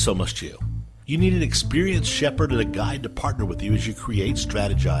changing, and so must you. You need an experienced shepherd and a guide to partner with you as you create,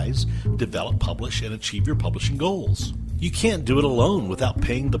 strategize, develop, publish, and achieve your publishing goals. You can't do it alone without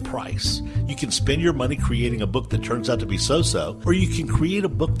paying the price. You can spend your money creating a book that turns out to be so-so, or you can create a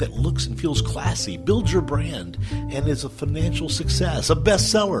book that looks and feels classy, builds your brand, and is a financial success, a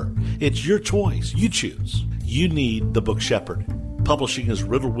bestseller. It's your choice. You choose. You need the book shepherd. Publishing is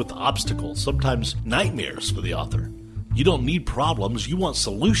riddled with obstacles, sometimes nightmares for the author. You don't need problems, you want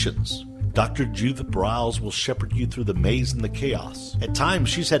solutions. Dr. Judith Briles will shepherd you through the maze and the chaos. At times,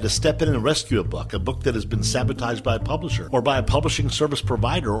 she's had to step in and rescue a book that has been sabotaged by a publisher, or by a publishing service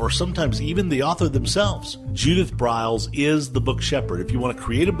provider, or sometimes even the author themselves. Judith Briles is the book shepherd if you want to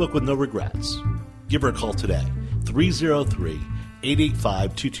create a book with no regrets. Give her a call today,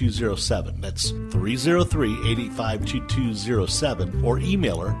 303-885-2207. That's 303-885-2207, or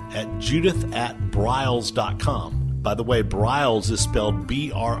email her at judith@briles.com. By the way, Briles is spelled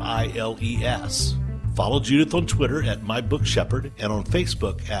B-R-I-L-E-S. Follow Judith on Twitter at My Book Shepherd and on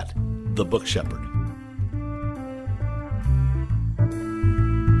Facebook at The Book Shepherd.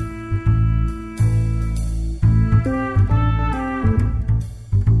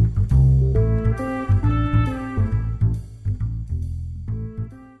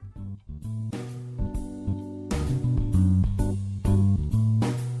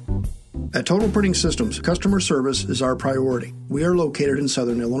 At Total Printing Systems, customer service is our priority. We are located in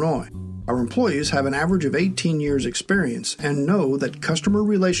Southern Illinois. Our employees have an average of 18 years experience and know that customer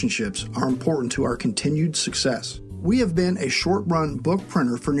relationships are important to our continued success. We have been a short-run book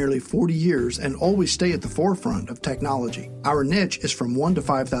printer for nearly 40 years and always stay at the forefront of technology. Our niche is from 1 to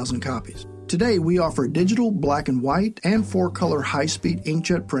 5,000 copies. Today, we offer digital, black and white, and 4-color high-speed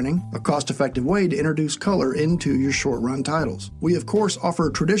inkjet printing, a cost-effective way to introduce color into your short-run titles. We, of course, offer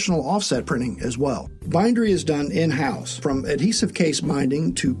traditional offset printing as well. Bindery is done in-house, from adhesive case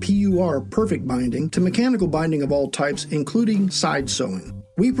binding to PUR perfect binding to mechanical binding of all types, including side sewing.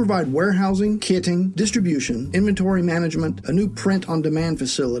 We provide warehousing, kitting, distribution, inventory management, a new print-on-demand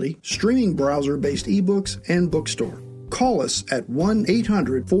facility, streaming browser-based ebooks, and bookstore. Call us at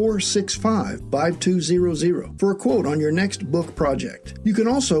 1-800-465-5200 for a quote on your next book project. You can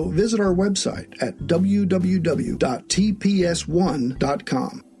also visit our website at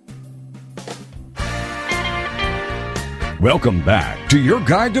www.tps1.com. Welcome back to your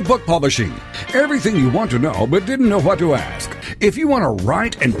guide to book publishing. Everything you want to know but didn't know what to ask. If you want to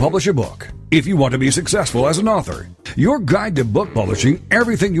write and publish a book, if you want to be successful as an author, your guide to book publishing,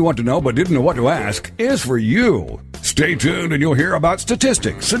 everything you want to know but didn't know what to ask, is for you. Stay tuned and you'll hear about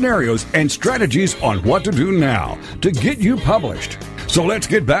statistics, scenarios, and strategies on what to do now to get you published. So let's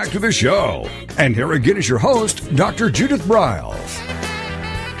get back to the show. And here again is your host, Dr. Judith Briles.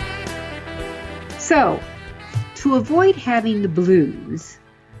 So, to avoid having the blues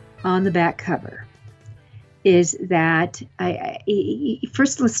on the back cover, is that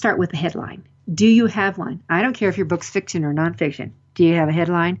first let's start with the headline. Do you have one? I don't care if your book's fiction or nonfiction. Do you have a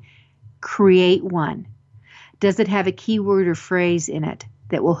headline? Create one. Does it have a keyword or phrase in it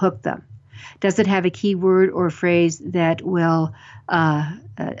that will hook them? Does it have a keyword or phrase that will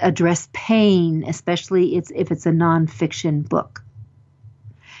address pain, especially if it's a nonfiction book?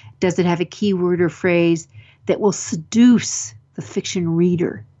 Does it have a keyword or phrase that will seduce the fiction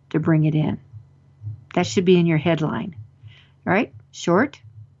reader to bring it in? That should be in your headline. All right? Short,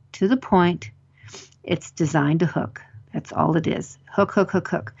 to the point. It's designed to hook. That's all it is. Hook, hook, hook,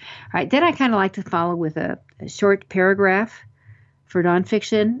 hook. All right. Then I kind of like to follow with a short paragraph for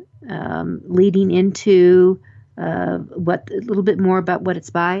nonfiction, leading into a little bit more about what it's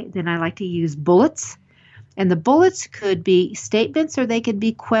by. Then I like to use bullets And the bullets could be statements or they could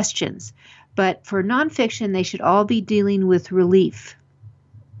be questions. But for nonfiction, they should all be dealing with relief.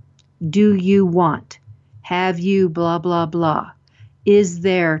 Do you want? Have you blah, blah, blah? Is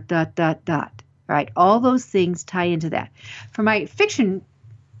there ... Right? All those things tie into that. For my fiction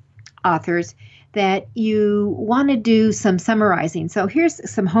authors, that you want to do some summarizing. So here's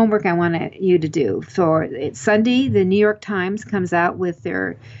some homework I want you to do. For Sunday, the New York Times comes out with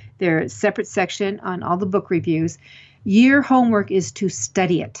their separate section on all the book reviews. Your homework is to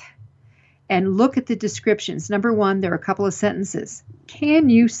study it and look at the descriptions. Number one, there are a couple of sentences. Can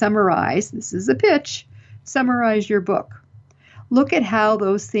you summarize? This is a pitch. Summarize your book. Look at how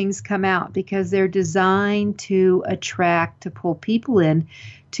those things come out because they're designed to attract, to pull people in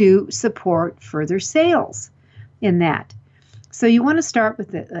to support further sales in that. So you want to start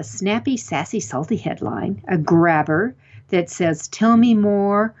with a snappy, sassy, salty headline, a grabber that says, tell me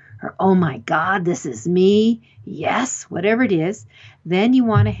more, or oh my God, this is me. Yes, whatever it is. Then you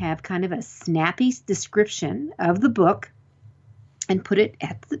want to have kind of a snappy description of the book and put it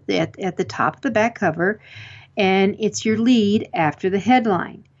at the top of the back cover. And it's your lead after the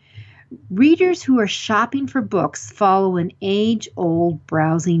headline. Readers who are shopping for books follow an age-old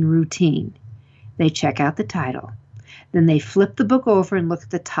browsing routine. They check out the title. Then they flip the book over and look at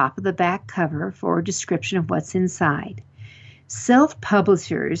the top of the back cover for a description of what's inside.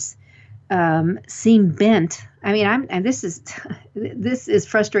 Self-publishers seem bent. I mean, this is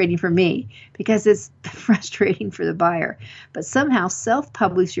frustrating for me because it's frustrating for the buyer. But somehow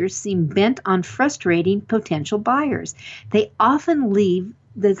self-publishers seem bent on frustrating potential buyers. They often leave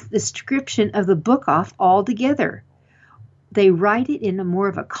the description of the book off altogether. They write it in a more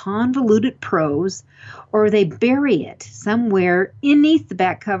of a convoluted prose, or they bury it somewhere beneath the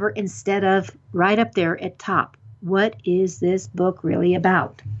back cover instead of right up there at top. What is this book really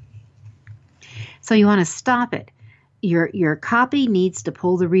about? So you want to stop it. Your copy needs to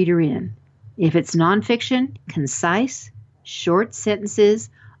pull the reader in. If it's nonfiction, concise, short sentences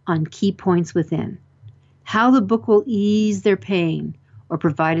on key points within. How the book will ease their pain or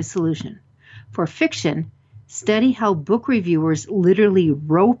provide a solution. For fiction, study how book reviewers literally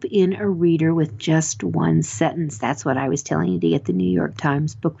rope in a reader with just one sentence. That's what I was telling you to get the New York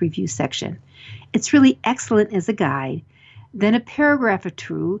Times book review section. It's really excellent as a guide. Then a paragraph or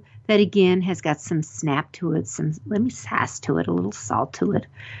two that again has got some snap to it, some sass to it, a little salt to it.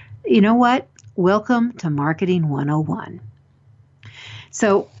 You know what? Welcome to Marketing 101.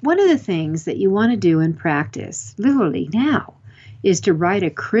 So one of the things that you want to do in practice, literally now, is to write a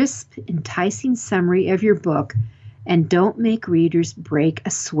crisp, enticing summary of your book and don't make readers break a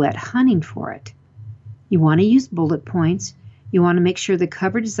sweat hunting for it. You want to use bullet points. You want to make sure the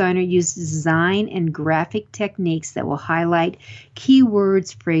cover designer uses design and graphic techniques that will highlight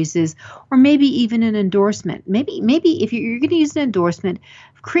keywords, phrases, or maybe even an endorsement. Maybe if you're going to use an endorsement,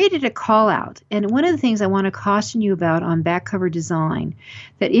 create it a call out. And one of the things I want to caution you about on back cover design,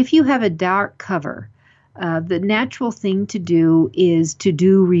 that if you have a dark cover, the natural thing to do is to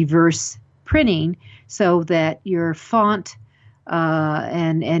do reverse printing so that your font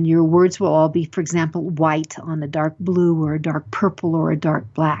and your words will all be, for example, white on a dark blue or a dark purple or a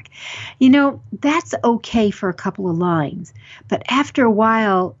dark black. You know, that's okay for a couple of lines, but after a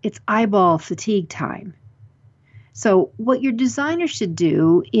while, it's eyeball fatigue time. So what your designer should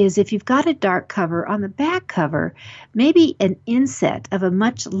do is, if you've got a dark cover, on the back cover, maybe an inset of a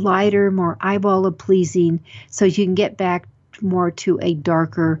much lighter, more eyeball-pleasing, so you can get back more to a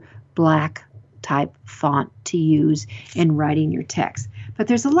darker black type font to use in writing your text. But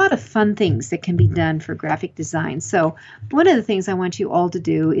there's a lot of fun things that can be done for graphic design. So one of the things I want you all to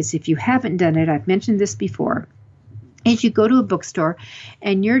do is, if you haven't done it, I've mentioned this before, is you go to a bookstore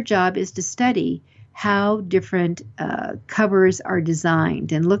and your job is to study how different covers are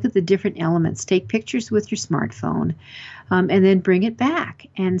designed and look at the different elements. Take pictures with your smartphone and then bring it back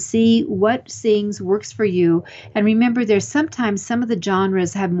and see what things works for you. And remember, there's sometimes some of the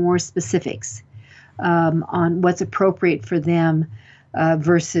genres have more specifics on what's appropriate for them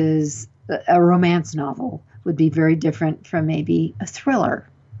versus a romance novel would be very different from maybe a thriller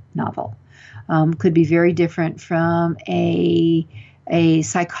novel. Could be very different from a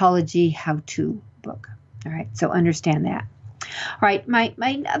psychology how-to book. All right, so understand that. All right,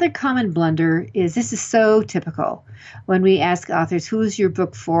 my other common blunder is, this is so typical when we ask authors, who is your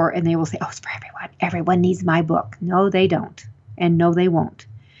book for? And they will say, oh, it's for everyone. Everyone needs my book. No, they don't. And no, they won't.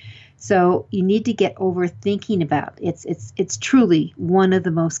 So you need to get over thinking about it. It's truly one of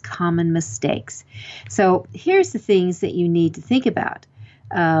the most common mistakes. So here's the things that you need to think about.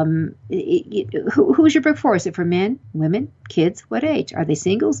 Who's your book for? Is it for men, women, kids? What age? Are they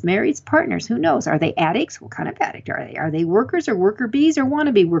singles, marrieds, partners? Who knows? Are they addicts? What kind of addict are they? Are they workers or worker bees or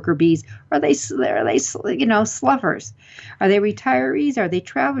wannabe worker bees? Are they sloughers? Are they retirees? Are they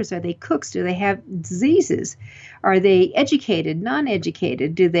travelers? Are they cooks? Do they have diseases? Are they educated,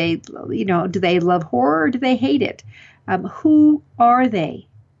 non-educated? Do they love horror or do they hate it? Who are they?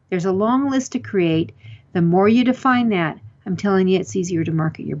 There's a long list to create. The more you define that, I'm telling you, it's easier to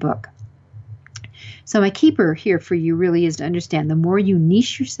market your book. So my keeper here for you really is to understand the more you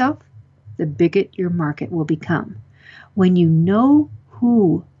niche yourself, the bigger your market will become. When you know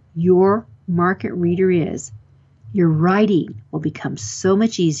who your market reader is, your writing will become so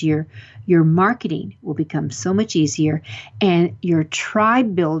much easier, your marketing will become so much easier, and your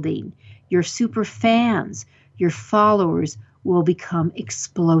tribe building, your super fans, your followers will become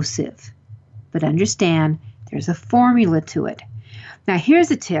explosive. But understand, there's a formula to it. Now,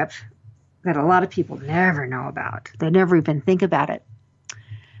 here's a tip that a lot of people never know about. They never even think about it.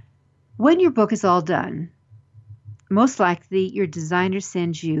 When your book is all done, most likely your designer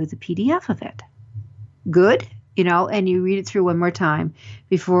sends you the PDF of it. Good, and you read it through one more time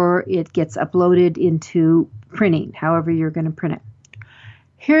before it gets uploaded into printing, however you're going to print it.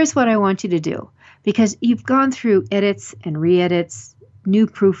 Here's what I want you to do, because you've gone through edits and re-edits, new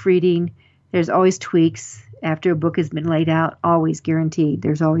proofreading. There's always tweaks. After a book has been laid out, always guaranteed,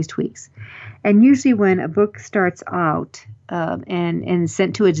 there's always tweaks. And usually when a book starts out and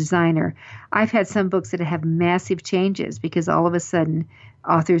sent to a designer, I've had some books that have massive changes because all of a sudden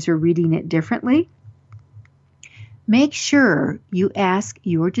authors are reading it differently. Make sure you ask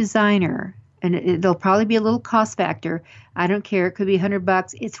your designer, and there'll probably be a little cost factor. I don't care. It could be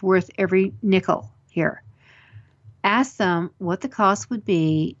 $100. It's worth every nickel here. Ask them what the cost would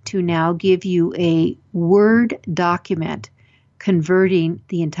be to now give you a Word document, converting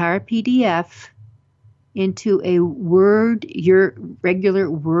the entire PDF into a Word, your regular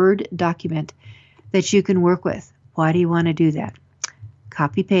Word document that you can work with. Why do you want to do that?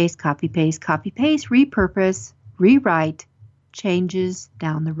 Copy, paste, copy, paste, copy, paste, repurpose, rewrite, changes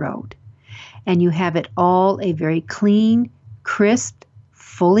down the road. And you have it all a very clean, crisp,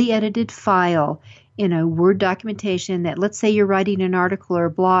 fully edited file in a Word documentation that, let's say you're writing an article or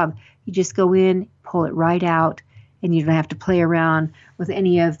a blog, you just go in, pull it right out, and you don't have to play around with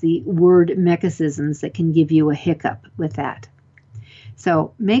any of the word mechanisms that can give you a hiccup with that.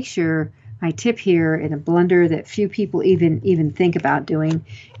 So make sure, my tip here in a blunder that few people even think about doing,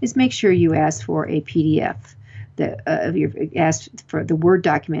 is make sure you ask for a PDF, ask for the Word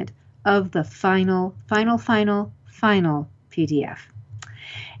document of the final PDF.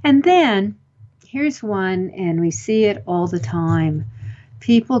 And then here's one, and we see it all the time.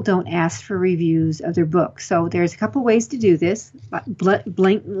 People don't ask for reviews of their books. So there's a couple ways to do this,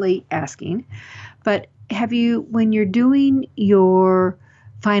 blatantly asking. But when you're doing your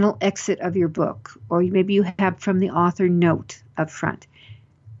final exit of your book, or maybe you have from the author note up front,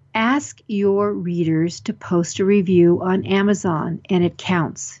 ask your readers to post a review on Amazon, and it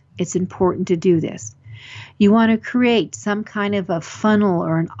counts. It's important to do this. You want to create some kind of a funnel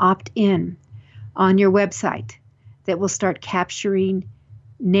or an opt-in on your website that will start capturing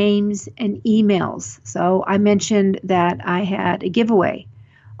names and emails. So I mentioned that I had a giveaway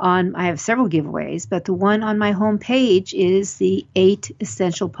I have several giveaways, but the one on my home page is the 8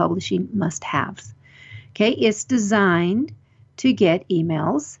 essential publishing must-haves. Okay, it's designed to get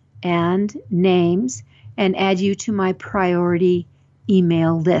emails and names and add you to my priority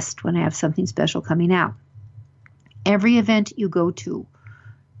email list when I have something special coming out. Every event you go to,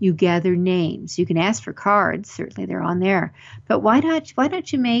 you gather names. You can ask for cards. Certainly they're on there. But why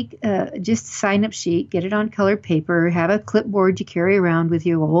don't you make just a sign-up sheet, get it on colored paper, have a clipboard you carry around with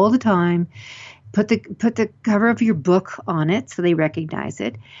you all the time, put the cover of your book on it so they recognize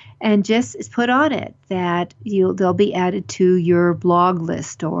it, and just put on it that they'll be added to your blog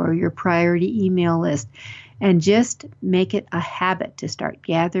list or your priority email list. And just make it a habit to start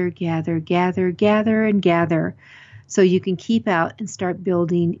gather, so you can keep out and start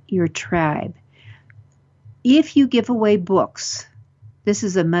building your tribe. If you give away books, this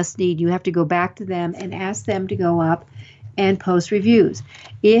is a must-need. You have to go back to them and ask them to go up and post reviews.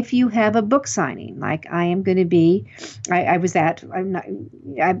 If you have a book signing, like I am going to be,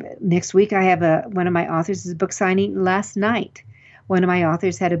 next week I have one of my authors' book signing last night. One of my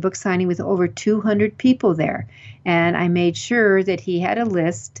authors had a book signing with over 200 people there, and I made sure that he had a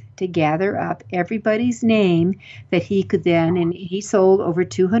list to gather up everybody's name that he could then, and he sold over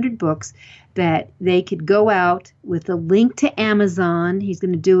 200 books, that they could go out with a link to Amazon. He's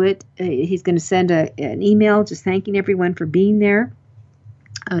going to do it. He's going to send an email just thanking everyone for being there.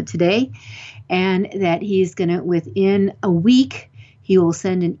 today, and that he's going to, within a week, he will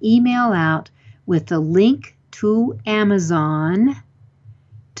send an email out with the link to Amazon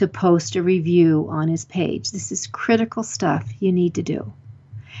to post a review on his page. This is critical stuff you need to do.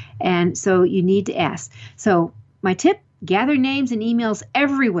 And so you need to ask. So my tip, gather names and emails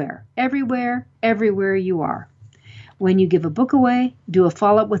everywhere you are. When you give a book away, do a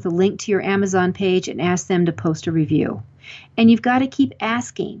follow-up with a link to your Amazon page and ask them to post a review. And you've got to keep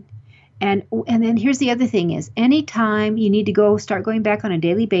asking. And then here's the other thing is, anytime you need to start going back on a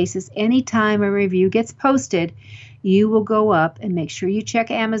daily basis, anytime a review gets posted, you will go up and make sure you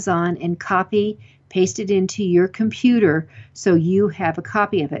check Amazon and paste it into your computer so you have a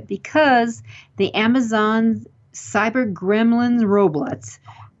copy of it. Because the Amazon cyber gremlins robots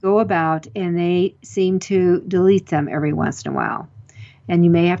go about and they seem to delete them every once in a while. And you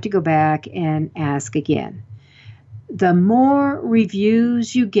may have to go back and ask again. The more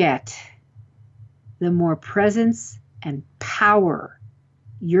reviews you get, the more presence and power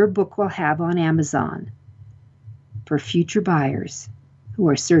your book will have on Amazon for future buyers who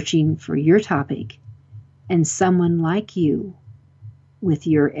are searching for your topic and someone like you with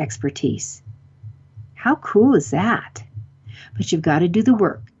your expertise. How cool is that? But you've got to do the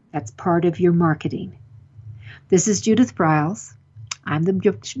work. That's part of your marketing. This is Judith Briles. I'm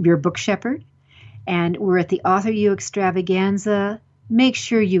your book shepherd, and we're at the AuthorU Extravaganza. Make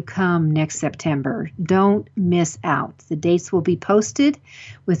sure you come next September. Don't miss out. The dates will be posted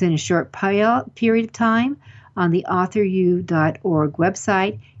within a short period of time on the AuthorU.org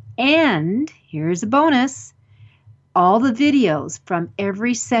website. And here's a bonus. All the videos from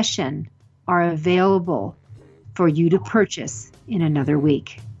every session are available for you to purchase in another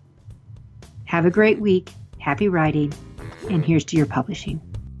week. Have a great week. Happy writing. And here's to your publishing.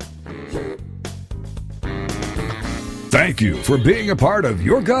 Thank you for being a part of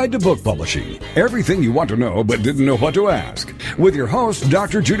Your Guide to Book Publishing. Everything you want to know but didn't know what to ask. With your host,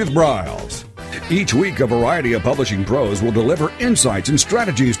 Dr. Judith Briles. Each week, a variety of publishing pros will deliver insights and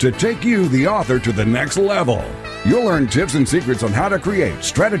strategies to take you, the author, to the next level. You'll learn tips and secrets on how to create,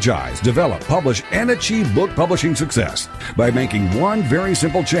 strategize, develop, publish, and achieve book publishing success by making one very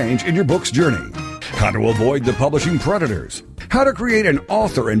simple change in your book's journey. How to avoid the publishing predators. How to create an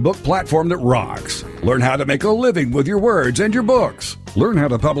author and book platform that rocks. Learn how to make a living with your words and your books. Learn how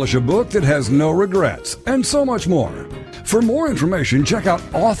to publish a book that has no regrets, and so much more. For more information, check out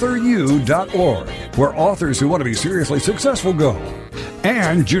AuthorU.org, where authors who want to be seriously successful go.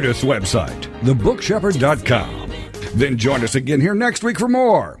 And Judith's website, thebookshepherd.com. Then join us again here next week for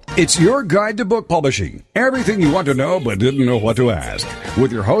more. It's Your Guide to Book Publishing. Everything you want to know but didn't know what to ask.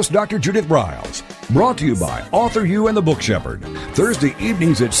 With your host, Dr. Judith Briles. Brought to you by AuthorU and the Book Shepherd. Thursday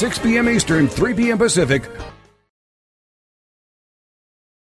evenings at 6 p.m. Eastern, 3 p.m. Pacific